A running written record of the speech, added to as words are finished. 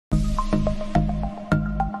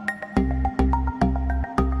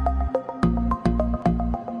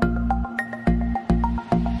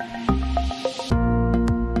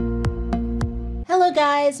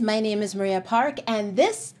guys, my name is Maria Park, and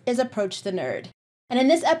this is Approach the Nerd. And in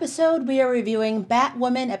this episode, we are reviewing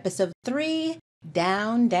Batwoman Episode 3,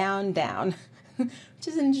 Down, Down, Down, which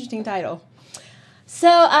is an interesting title.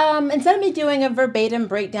 So instead of me doing a verbatim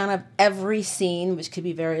breakdown of every scene, which could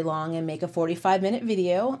be very long and make a 45-minute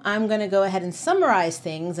video, I'm going to go ahead and summarize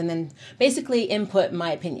things and then basically input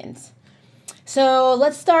my opinions. So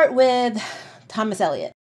let's start with Thomas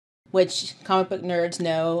Elliot, which comic book nerds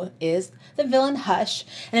know is the villain Hush.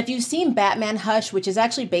 And if you've seen Batman Hush, which is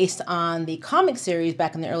actually based on the comic series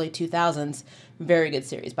back in the early 2000s, very good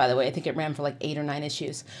series, by the way. I think it ran for like 8 or 9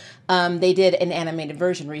 issues. They did an animated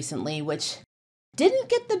version recently, which didn't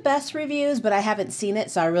get the best reviews, but I haven't seen it,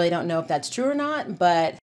 so I really don't know if that's true or not.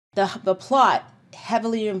 But the plot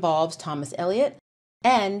heavily involves Thomas Elliot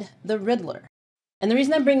and the Riddler. And the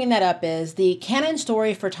reason I'm bringing that up is the canon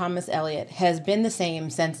story for Thomas Elliot has been the same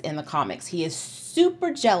since in the comics. He is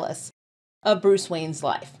super jealous of Bruce Wayne's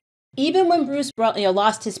life. Even when Bruce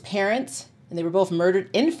lost his parents, and they were both murdered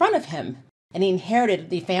in front of him, and he inherited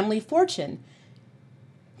the family fortune,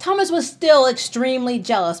 Thomas was still extremely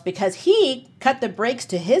jealous because he cut the brakes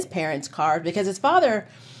to his parents' car because his father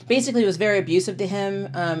basically was very abusive to him,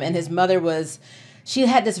 and his mother she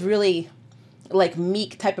had this really like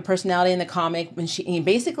meek type of personality in the comic when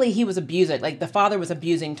he was abusing, like the father was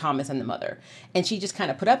abusing Thomas and the mother, and she just kind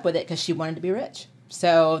of put up with it because she wanted to be rich.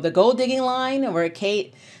 So the gold digging line where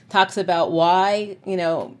Kate talks about why,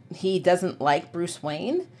 he doesn't like Bruce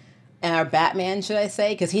Wayne, or Batman, should I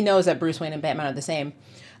say, because he knows that Bruce Wayne and Batman are the same.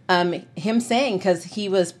 Him saying, because he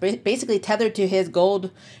was basically tethered to his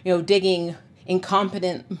gold, digging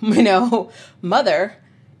incompetent, mother,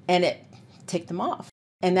 and it ticked him off.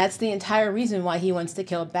 And that's the entire reason why he wants to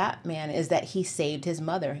kill Batman, is that he saved his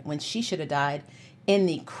mother when she should have died in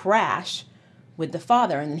the crash with the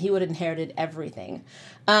father, and he would have inherited everything.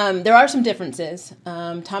 There are some differences.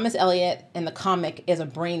 Thomas Elliot in the comic is a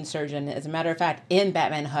brain surgeon. As a matter of fact, in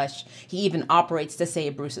Batman Hush, he even operates to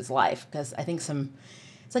save Bruce's life, because I think some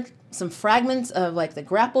fragments of like the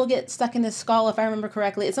grapple get stuck in his skull, if I remember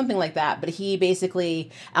correctly. It's something like that. But he basically,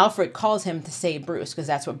 Alfred calls him to save Bruce because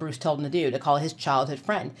that's what Bruce told him to do, to call his childhood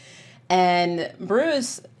friend. And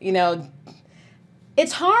Bruce,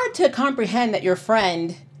 it's hard to comprehend that your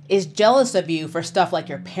friend is jealous of you for stuff like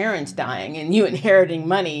your parents dying and you inheriting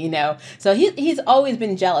money, So he's always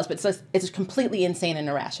been jealous, but it's completely insane and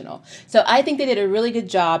irrational. So I think they did a really good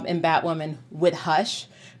job in Batwoman with Hush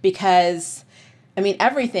because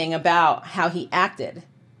everything about how he acted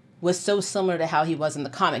was so similar to how he was in the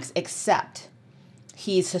comics, except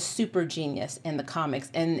he's a super genius in the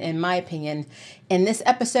comics. And in my opinion, in this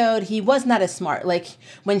episode, he was not as smart. Like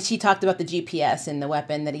when she talked about the GPS and the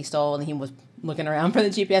weapon that he stole and he was looking around for the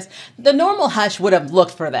GPS, the normal Hush would have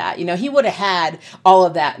looked for that. He would have had all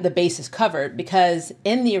of that, the bases covered, because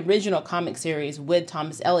in the original comic series with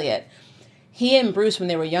Thomas Elliot, he and Bruce, when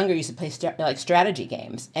they were younger, used to play strategy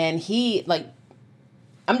games. And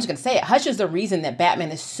I'm just going to say it, Hush is the reason that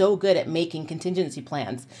Batman is so good at making contingency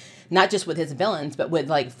plans, not just with his villains, but with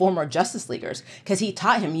like former Justice Leaguers, because he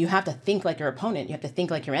taught him you have to think like your opponent, you have to think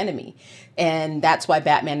like your enemy, and that's why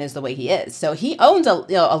Batman is the way he is. So he owns a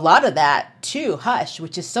lot of that to Hush,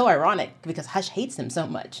 which is so ironic because Hush hates him so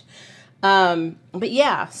much. But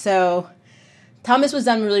yeah, so Thomas was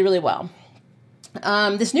done really, really well.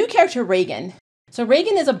 This new character, Reagan. So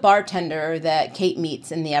Reagan is a bartender that Kate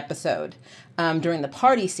meets in the episode during the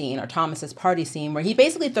party scene, or Thomas's party scene, where he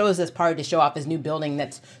basically throws this party to show off his new building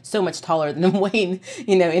that's so much taller than the Wayne,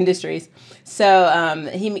 Industries.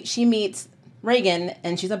 So she meets Reagan,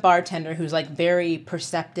 and she's a bartender who's like very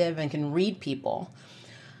perceptive and can read people.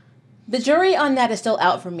 The jury on that is still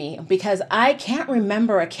out for me because I can't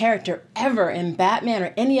remember a character ever in Batman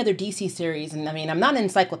or any other DC series. And I'm not an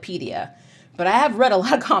encyclopedia, but I have read a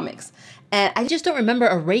lot of comics. And I just don't remember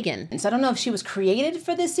a Reagan. And so I don't know if she was created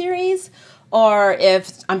for this series or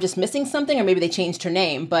if I'm just missing something, or maybe they changed her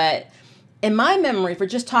name. But in my memory, for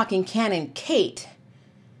just talking canon, Kate,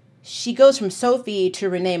 she goes from Sophie to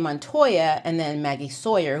Renee Montoya and then Maggie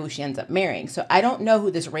Sawyer, who she ends up marrying. So I don't know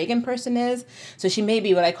who this Reagan person is. So she may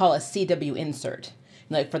be what I call a CW insert,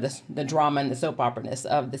 like for the drama and the soap opera-ness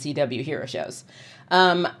of the CW hero shows.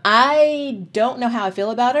 I don't know how I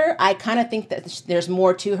feel about her. I kind of think that there's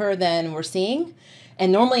more to her than we're seeing.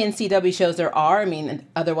 And normally in CW shows there are.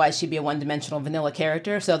 Otherwise she'd be a one-dimensional vanilla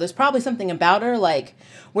character. So there's probably something about her, like,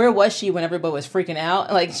 where was she when everybody was freaking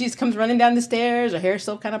out? Like, she just comes running down the stairs, her hair's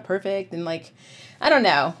still kind of perfect, and like, I don't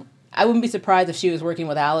know. I wouldn't be surprised if she was working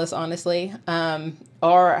with Alice, honestly,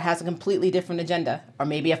 or has a completely different agenda, or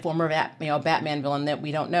maybe a former Batman villain that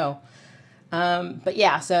we don't know. But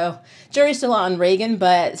yeah, so jury's still on Reagan,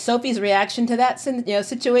 but Sophie's reaction to that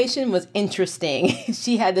situation was interesting.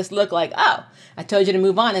 She had this look like, oh, I told you to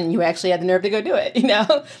move on and you actually had the nerve to go do it,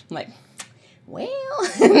 I'm like, well,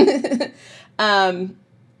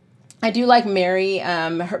 I do like Mary,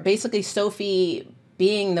 basically Sophie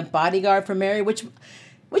being the bodyguard for Mary, which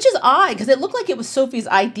is odd because it looked like it was Sophie's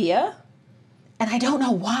idea, and I don't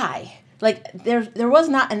know why. Like there was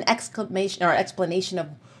not an exclamation or explanation of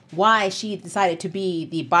why she decided to be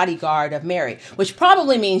the bodyguard of Mary, which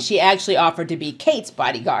probably means she actually offered to be Kate's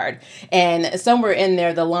bodyguard. And somewhere in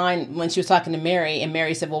there, the line when she was talking to Mary, and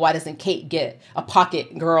Mary said, well, why doesn't Kate get a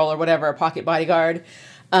pocket girl or whatever, a pocket bodyguard?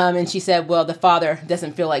 And she said, well, the father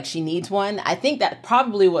doesn't feel like she needs one. I think that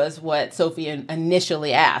probably was what Sophie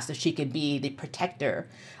initially asked, if she could be the protector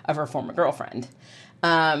of her former girlfriend.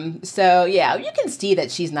 So yeah, you can see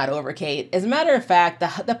that she's not over Kate. As a matter of fact,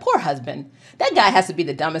 the poor husband, that guy has to be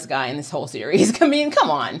the dumbest guy in this whole series. I mean, come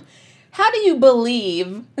on. How do you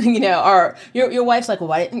believe, or your wife's like, well,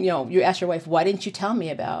 why didn't, you ask your wife, why didn't you tell me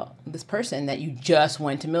about this person that you just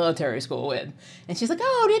went to military school with? And she's like,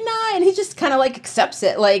 oh, didn't I? And he just kind of like accepts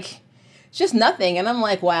it. Like, it's just nothing. And I'm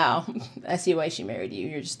like, wow, I see why she married you.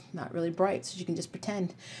 You're just not really bright, so you can just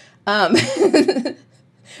pretend. And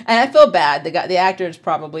I feel bad. The actor is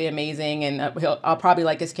probably amazing, and I'll probably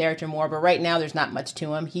like his character more. But right now, there's not much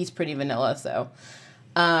to him. He's pretty vanilla, so.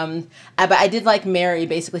 But I did like Mary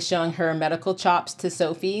basically showing her medical chops to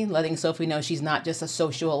Sophie, letting Sophie know she's not just a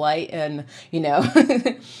socialite and,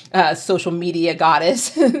 social media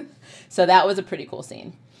goddess. So that was a pretty cool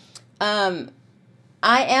scene. I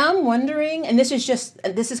am wondering, and this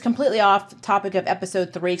is completely off topic of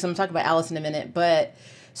episode 3, because I'm going to talk about Alice in a minute, but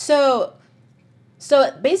so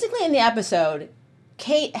basically in the episode,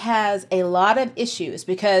 Kate has a lot of issues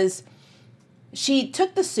because she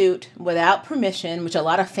took the suit without permission, which a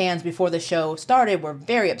lot of fans before the show started were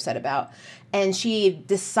very upset about. And she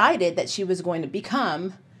decided that she was going to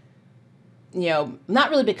become, not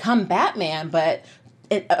really become Batman, but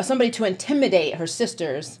somebody to intimidate her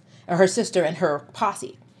sisters, or her sister and her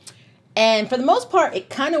posse. And for the most part, it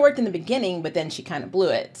kind of worked in the beginning, but then she kind of blew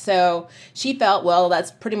it. So she felt, well,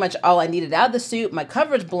 that's pretty much all I needed out of the suit. My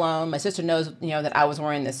cover's blown. My sister knows, that I was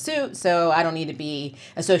wearing this suit, so I don't need to be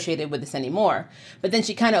associated with this anymore. But then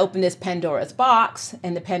she kind of opened this Pandora's box,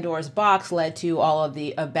 and the Pandora's box led to all of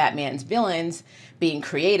Batman's villains being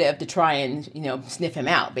creative to try and, sniff him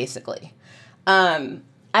out, basically. I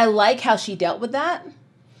like how she dealt with that.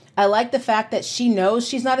 I like the fact that she knows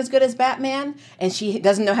she's not as good as Batman, and she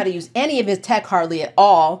doesn't know how to use any of his tech hardly at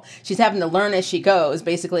all. She's having to learn as she goes,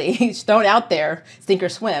 basically. She's thrown out there, sink or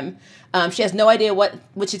swim. She has no idea what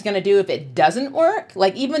she's going to do if it doesn't work.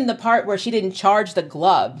 Like, even the part where she didn't charge the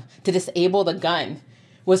glove to disable the gun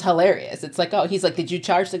was hilarious. It's like, oh, he's like, did you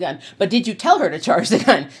charge the gun? But did you tell her to charge the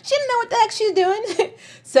gun? She didn't know what the heck she was doing.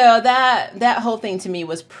 So that whole thing to me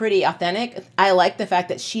was pretty authentic. I like the fact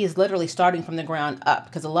that she is literally starting from the ground up,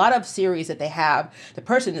 because a lot of series that they have, the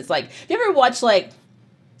person is like, have you ever watched, like,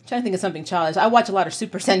 I'm trying to think of something childish. I watch a lot of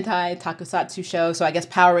Super Sentai, Tokusatsu shows, so I guess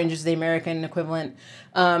Power Rangers is the American equivalent.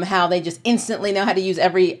 How they just instantly know how to use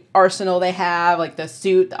every arsenal they have, like the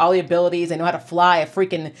suit, all the abilities. They know how to fly a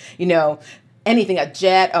freaking, anything, a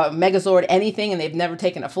jet, a Megazord, anything, and they've never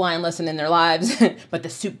taken a flying lesson in their lives, but the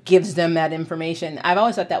suit gives them that information. I've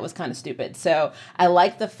always thought that was kind of stupid. So I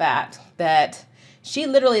like the fact that she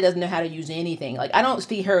literally doesn't know how to use anything. Like, I don't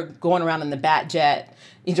see her going around in the Bat jet,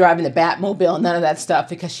 driving the Batmobile, none of that stuff,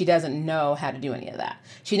 because she doesn't know how to do any of that.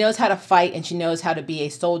 She knows how to fight, and she knows how to be a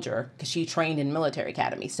soldier, because she trained in military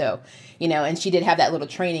academy. So, and she did have that little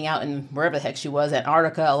training out in wherever the heck she was,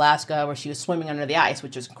 Antarctica, Alaska, where she was swimming under the ice,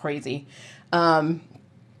 which is crazy.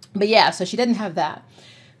 But yeah, so she didn't have that.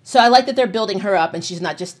 So I like that they're building her up, and she's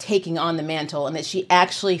not just taking on the mantle, and that she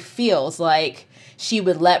actually feels like she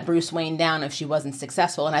would let Bruce Wayne down if she wasn't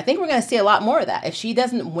successful. And I think we're going to see a lot more of that. If she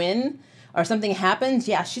doesn't win or something happens,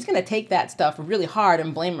 yeah, she's going to take that stuff really hard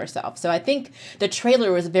and blame herself. So I think the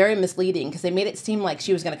trailer was very misleading, because they made it seem like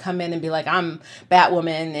she was going to come in and be like, I'm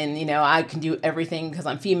Batwoman, and, I can do everything because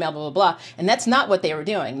I'm female, blah, blah, blah. And that's not what they were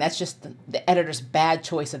doing. That's just the editor's bad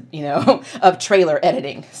choice of, of trailer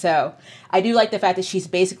editing. So I do like the fact that she's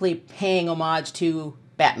basically paying homage to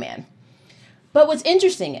Batman. But what's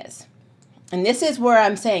interesting is, and this is where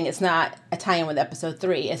I'm saying it's not a tie-in with episode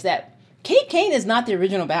 3, is that Kate Kane is not the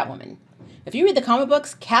original Batwoman. If you read the comic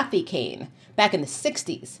books, Kathy Kane, back in the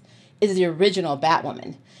 60s, is the original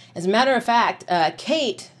Batwoman. As a matter of fact,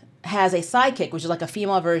 Kate has a sidekick, which is like a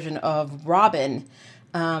female version of Robin.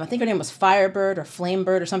 I think her name was Firebird or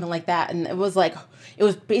Flamebird or something like that. And it was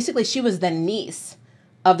basically, she was the niece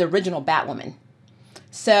of the original Batwoman.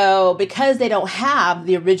 So because they don't have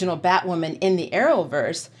the original Batwoman in the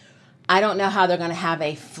Arrowverse, I don't know how they're going to have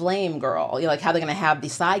a flame girl, like how they're going to have the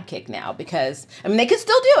sidekick now, because, I mean, they could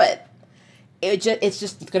still do it. It's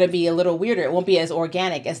just going to be a little weirder. It won't be as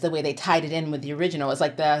organic as the way they tied it in with the original. It's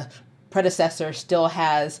like the predecessor still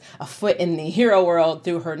has a foot in the hero world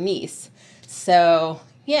through her niece. So,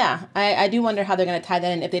 yeah, I do wonder how they're going to tie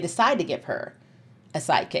that in if they decide to give her a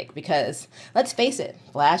sidekick, because let's face it,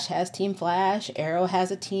 Flash has Team Flash, Arrow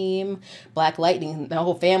has a team, Black Lightning, the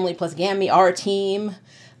whole family plus Gammy are a team,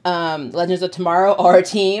 Legends of Tomorrow are a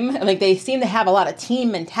team. Like, they seem to have a lot of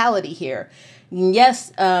team mentality here.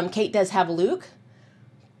 Yes, Kate does have Luke,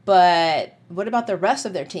 but what about the rest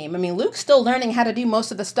of their team? I mean, Luke's still learning how to do most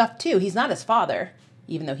of the stuff too. He's not his father,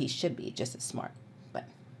 even though he should be just as smart, but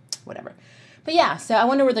whatever. But yeah, so I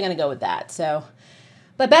wonder where they're going to go with that. So,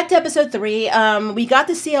 but back to episode 3, we got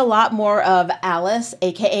to see a lot more of Alice,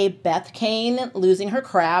 aka Beth Kane, losing her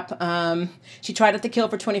crap. She tried not to kill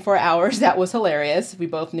for 24 hours. That was hilarious. We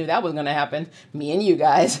both knew that was going to happen. Me and you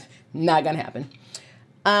guys, not going to happen.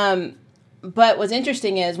 But what's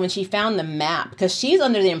interesting is when she found the map, because she's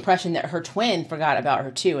under the impression that her twin forgot about her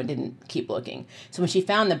too and didn't keep looking. So when she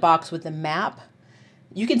found the box with the map,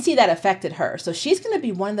 you can see that affected her. So she's going to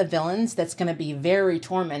be one of the villains that's going to be very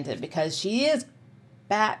tormented, because she is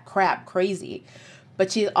bat crap crazy.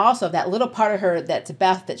 But she's also, that little part of her that's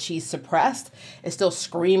Beth that she's suppressed is still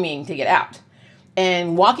screaming to get out.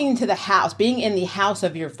 And walking into the house, being in the house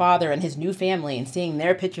of your father and his new family and seeing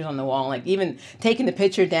their pictures on the wall, like even taking the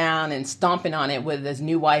picture down and stomping on it with his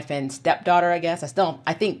new wife and stepdaughter, I guess.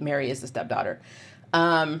 I think Mary is the stepdaughter.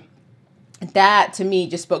 That to me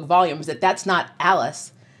just spoke volumes that that's not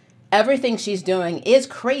Alice. Everything she's doing is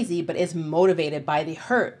crazy, but is motivated by the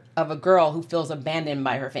hurt of a girl who feels abandoned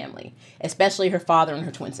by her family, especially her father and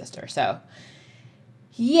her twin sister. So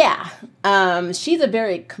yeah, she's a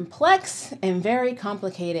very complex and very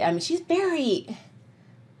complicated. I mean, she's very,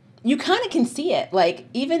 you kind of can see it. Like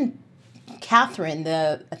even Catherine,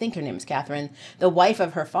 I think her name is Catherine, the wife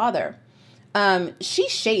of her father,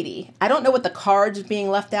 she's shady. I don't know what the cards being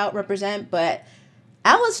left out represent, but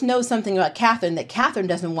Alice knows something about Catherine that Catherine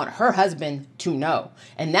doesn't want her husband to know.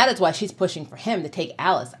 And that is why she's pushing for him to take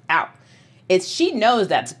Alice out. She knows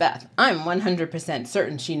that's Beth. I'm 100%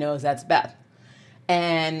 certain she knows that's Beth.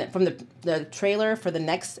 And from the trailer for the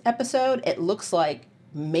next episode, it looks like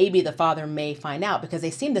maybe the father may find out, because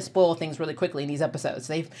they seem to spoil things really quickly in these episodes.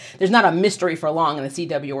 There's not a mystery for long in the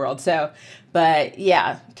CW world. So, but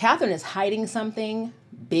yeah, Catherine is hiding something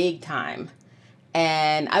big time.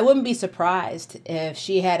 And I wouldn't be surprised if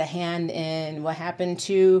she had a hand in what happened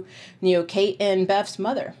to, Kate and Beth's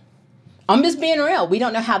mother. I'm just being real. We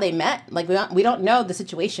don't know how they met. Like, we don't know the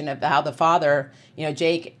situation of how the father,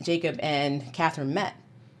 Jacob and Catherine met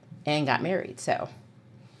and got married. So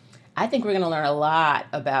I think we're going to learn a lot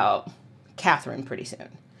about Catherine pretty soon.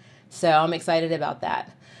 So I'm excited about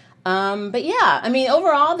that. But yeah, I mean,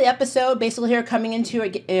 overall, the episode basically her coming into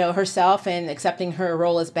herself and accepting her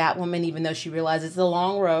role as Batwoman, even though she realizes it's a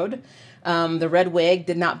long road. The red wig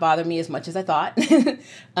did not bother me as much as I thought.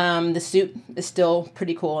 The suit is still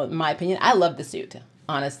pretty cool, in my opinion. I love the suit,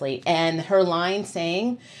 honestly. And her line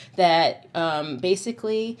saying that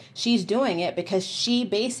basically she's doing it because she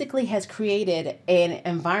basically has created an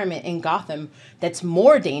environment in Gotham that's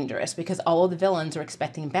more dangerous, because all of the villains are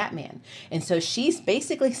expecting Batman. And so she's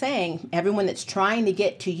basically saying everyone that's trying to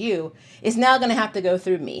get to you is now going to have to go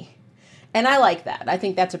through me. And I like that. I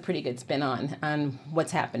think that's a pretty good spin on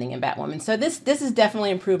what's happening in Batwoman. So this is definitely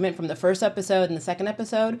improvement from the first episode and the second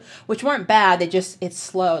episode, which weren't bad. It's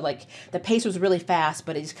slow. Like, the pace was really fast,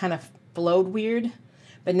 but it just kind of flowed weird.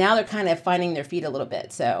 But now they're kind of finding their feet a little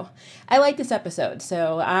bit. So I like this episode.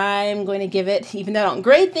 So I'm going to give it, even though I don't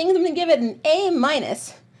grade things, I'm going to give it an A-.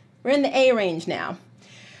 We're in the A range now.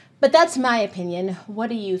 But that's my opinion. What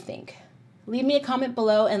do you think? Leave me a comment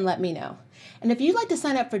below and let me know. And if you'd like to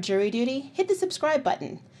sign up for jury duty, hit the subscribe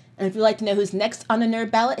button. And if you'd like to know who's next on the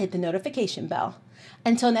nerd ballot, hit the notification bell.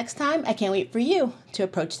 Until next time, I can't wait for you to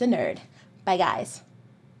approach the nerd. Bye, guys.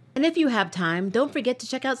 And if you have time, don't forget to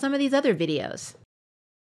check out some of these other videos.